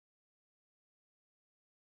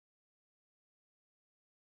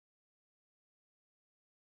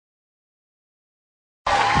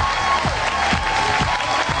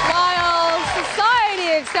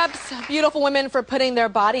accepts beautiful women for putting their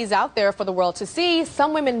bodies out there for the world to see,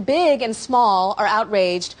 some women big and small are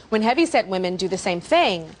outraged when heavyset women do the same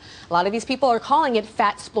thing. A lot of these people are calling it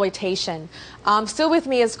Fatspoiltation. Still with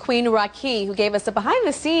me is Queen Raqui, who gave us a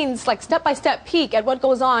behind-the-scenes, like step-by-step peek at what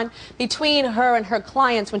goes on between her and her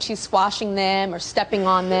clients when she's squashing them or stepping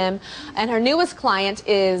on them. And her newest client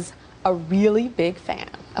is a really big fan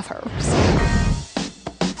of hers.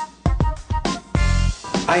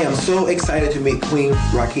 I am so excited to meet Queen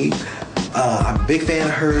Raqui. I'm a big fan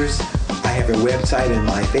of hers. I have her website and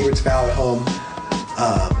my favorites file at home.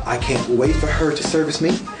 I can't wait for her to service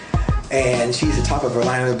me. And she's the top of her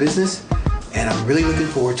line of business, and I'm really looking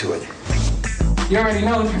forward to it. You already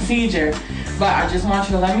know the procedure, but I just want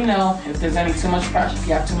you to let me know if there's any too much pressure, if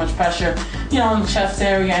you have too much pressure, you know, in the chest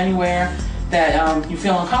area, anywhere that you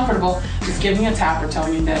feel uncomfortable, just give me a tap or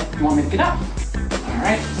tell me that you want me to get up. All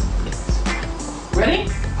right? Ready?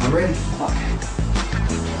 I'm ready. Okay.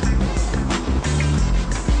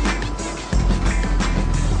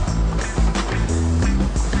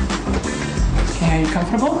 Okay, are you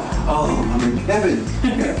comfortable? Oh, I'm in heaven.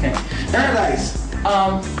 Okay. Paradise.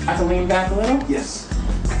 I can lean back a little? Yes.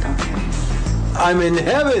 Okay. I'm in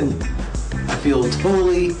heaven. I feel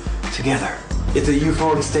totally together. It's a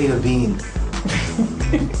euphoric state of being.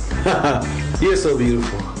 You're so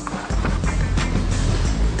beautiful.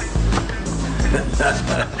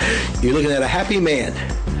 You're looking at a happy man.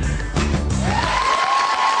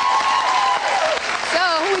 So,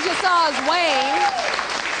 who we just saw is Wayne.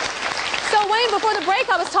 So, Wayne, before the break,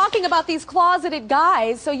 I was talking about these closeted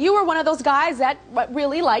guys. So, you were one of those guys that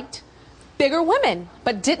really liked bigger women,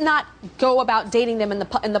 but did not go about dating them in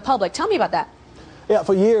the public. Tell me about that. Yeah,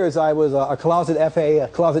 for years I was a closet FA, a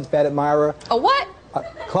closet fat admirer. A what? A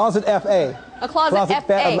closet FA. A closet FA.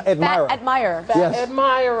 Fat admirer. Fat admirer. Yes.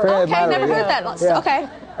 Admirer. Fat Okay, admirer, never heard yeah. that. Yeah. Okay.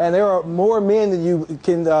 And there are more men than you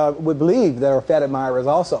can would believe that are fat admirers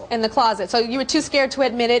also. In the closet. So you were too scared to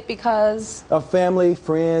admit it because? Of family,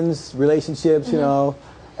 friends, relationships, you know.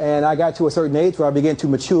 And I got to a certain age where I began to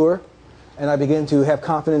mature, and I began to have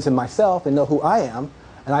confidence in myself and know who I am.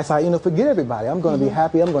 And I thought, you know, forget everybody. I'm going to be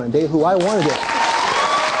happy. I'm going to date who I want to date.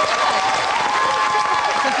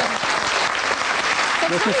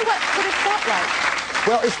 So tell me what it felt like.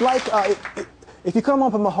 Well, it's like if you come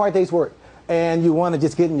home from a hard day's work and you want to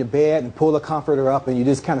just get in your bed and pull the comforter up and you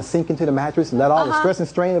just kind of sink into the mattress and let all the stress and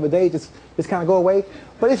strain of a day just kind of go away.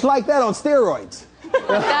 But it's like that on steroids. Like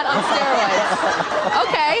that on steroids.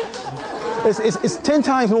 Okay. It's 10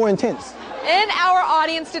 times more intense. In our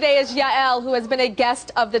audience today is Yael, who has been a guest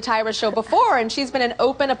of the Tyra show before, and she's been an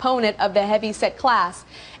open opponent of the heavyset class.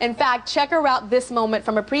 In fact, check her out this moment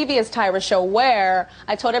from a previous Tyra show where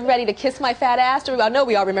I told everybody to kiss my fat ass. I know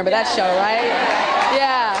we all remember that show, right?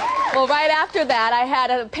 Yeah. Well, right after that, I had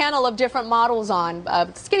a panel of different models on.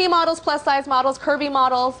 Skinny models, plus-size models, curvy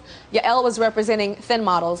models. Yael was representing thin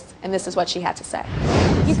models, and this is what she had to say.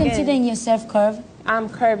 You considering yourself curvy? I'm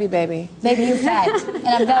curvy, baby. Baby, you're fat. And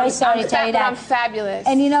I'm very sorry to tell you that. I'm fabulous.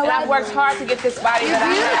 And you know what? I've worked hard to get this body that I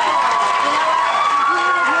have.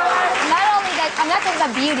 Not only that, I'm not talking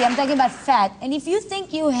about beauty, I'm talking about fat. And if you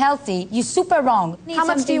think you're healthy, you're super wrong. How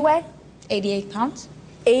much do you weigh? 88 pounds.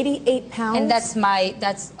 88 pounds? And that's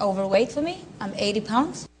overweight for me. I'm 80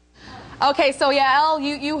 pounds. Okay, so Yael,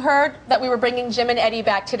 you heard that we were bringing Jim and Eddie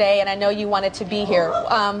back today, and I know you wanted to be here.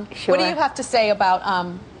 Sure. What do you have to say about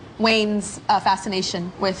Wayne's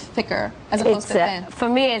fascination with thicker as opposed to thin? For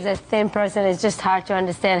me, as a thin person, it's just hard to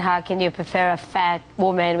understand how can you prefer a fat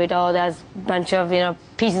woman with all those bunch of, you know,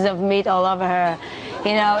 pieces of meat all over her,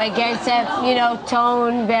 you know, against a, you know,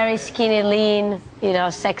 toned, very skinny, lean, you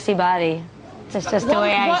know, sexy body. It's just the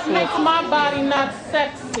way I see it. What makes my body not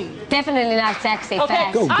sexy? Definitely not sexy. Okay,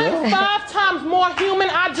 Fat. Go, girl. I'm 5 times more human.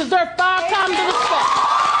 I deserve 5 times the respect.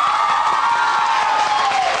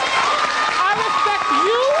 I respect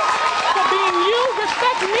you for being you.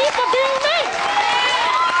 Respect me for being me.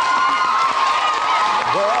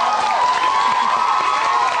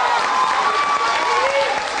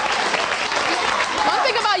 One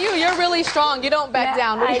thing about you, you're really strong. You don't back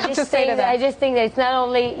down. What do you have to say to that? I just think that it's not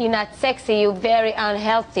only you're not sexy, you're very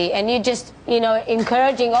unhealthy, and you just, you know,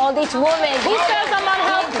 encouraging all these women. Who says I'm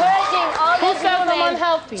unhealthy? Encouraging all Who these says I'm women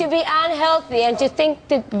unhealthy? to be unhealthy and to think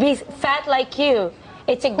to be fat like you.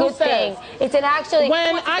 It's a good thing. It's an actually.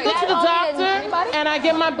 When I go to the doctor and I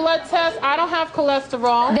get my blood test, I don't have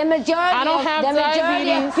cholesterol. The majority, I don't have the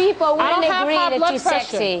majority of people I don't wouldn't have agree high that blood you're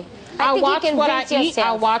pressure. sexy. I think watch you can what I eat. I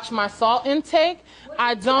yourself. watch my salt intake.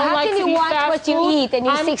 I don't How like can to you eat watch fast what you food. eat and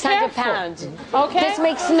you're I'm 600 careful. pounds? Okay? This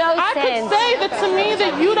makes no I sense. could say that to me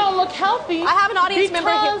that you don't look healthy. I have an audience member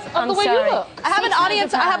here. because of the way you look. I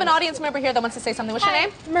have an audience member here that wants to say something. What's your name?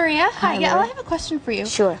 Maria. Hi. Yeah, Maria. I have a question for you.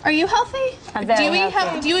 Sure. Are you healthy? I'm very do you eat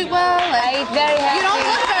healthy. Do you eat well? Like, I eat very healthy. you don't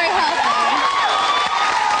look very healthy.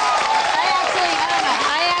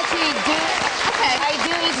 I actually do. Okay. I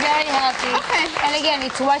do eat very healthy. Okay. And again,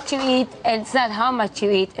 it's what you eat, and it's not how much you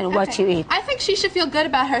eat and what you eat. I think she should feel good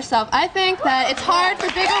about herself. I think that it's hard for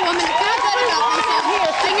bigger women to feel good about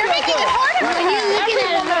themselves. And you're making it harder for When her. you're looking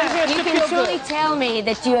at her, you should can feel truly tell me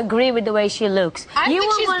that you agree with the way she looks. I you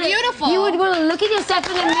think would she's wanna, beautiful. You would want to look at yourself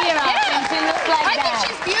in the mirror and to look like I that. think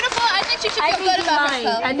she's beautiful. I think she should I feel think good you're about lying.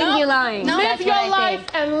 herself. I think you're lying. No. Live That's your what I life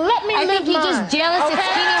think. and let me I live think you're mine. just jealous of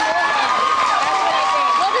Okay? skinny women.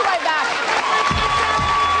 We'll be right back.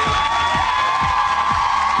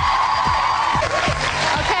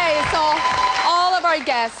 Okay, so all of our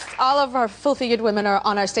guests, all of our full-figured women are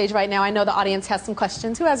on our stage right now. I know the audience has some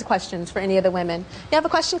questions. Who has questions for any of the women? You have a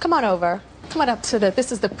question? Come on over. Come on up to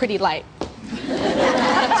this is the pretty light. Come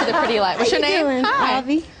on up to the pretty light. What's your name? doing? Hi.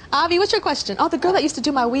 Avi. Avi, what's your question? Oh, the girl that used to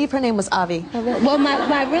do my weave, her name was Avi. Well,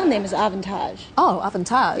 my real name is Avantage. Oh,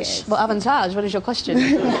 Avantage. Yes. Well, Avantage, what is your question?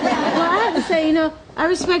 Well, I have to say, I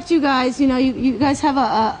respect you guys. You guys have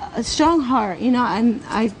a strong heart, and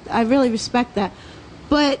I really respect that.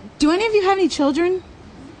 But do any of you have any children?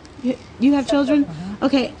 You have children?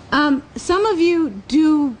 Okay. Some of you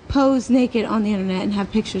do pose naked on the internet and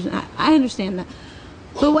have pictures. And I understand that.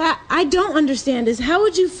 But what I don't understand is how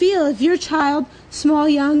would you feel if your child, small,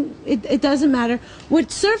 young, it doesn't matter,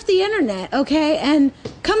 would surf the internet, okay, and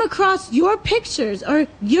come across your pictures or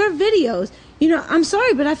your videos? I'm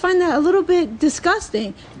sorry, but I find that a little bit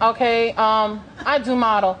disgusting. Okay, I do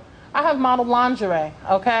model. I have modeled lingerie,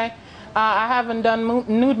 okay? I haven't done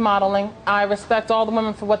nude modeling. I respect all the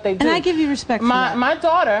women for what they do. And I give you respect for that. My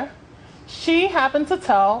daughter, she happened to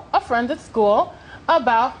tell a friend at school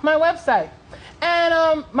about my website.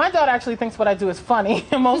 And my daughter actually thinks what I do is funny.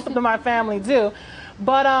 Most of my family do.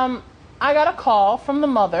 But I got a call from the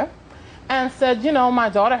mother and said, my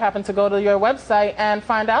daughter happened to go to your website and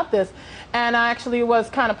find out this. And I actually was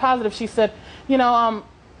kind of positive. She said,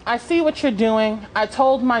 I see what you're doing. I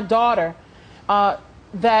told my daughter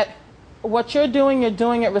that what you're doing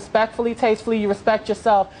it respectfully, tastefully. You respect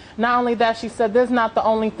yourself. Not only that, she said, this is not the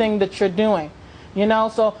only thing that you're doing.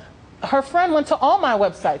 So her friend went to all my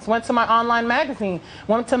websites, went to my online magazine,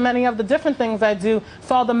 went to many of the different things I do,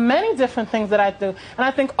 saw the many different things that I do. And I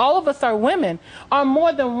think all of us are women, are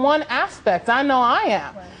more than one aspect. I know I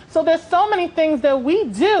am. Right. So there's so many things that we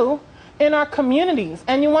do in our communities.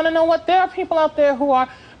 And you want to know what? There are people out there who are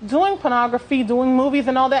doing pornography, doing movies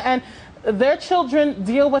and all that, and their children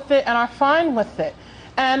deal with it and are fine with it.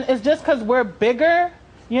 And it's just because we're bigger,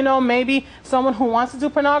 maybe someone who wants to do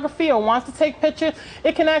pornography or wants to take pictures,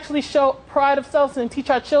 it can actually show pride of self and teach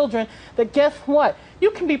our children that guess what?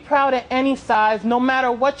 You can be proud at any size, no matter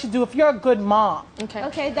what you do, if you're a good mom. Okay.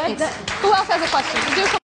 Okay, Who else has a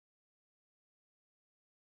question?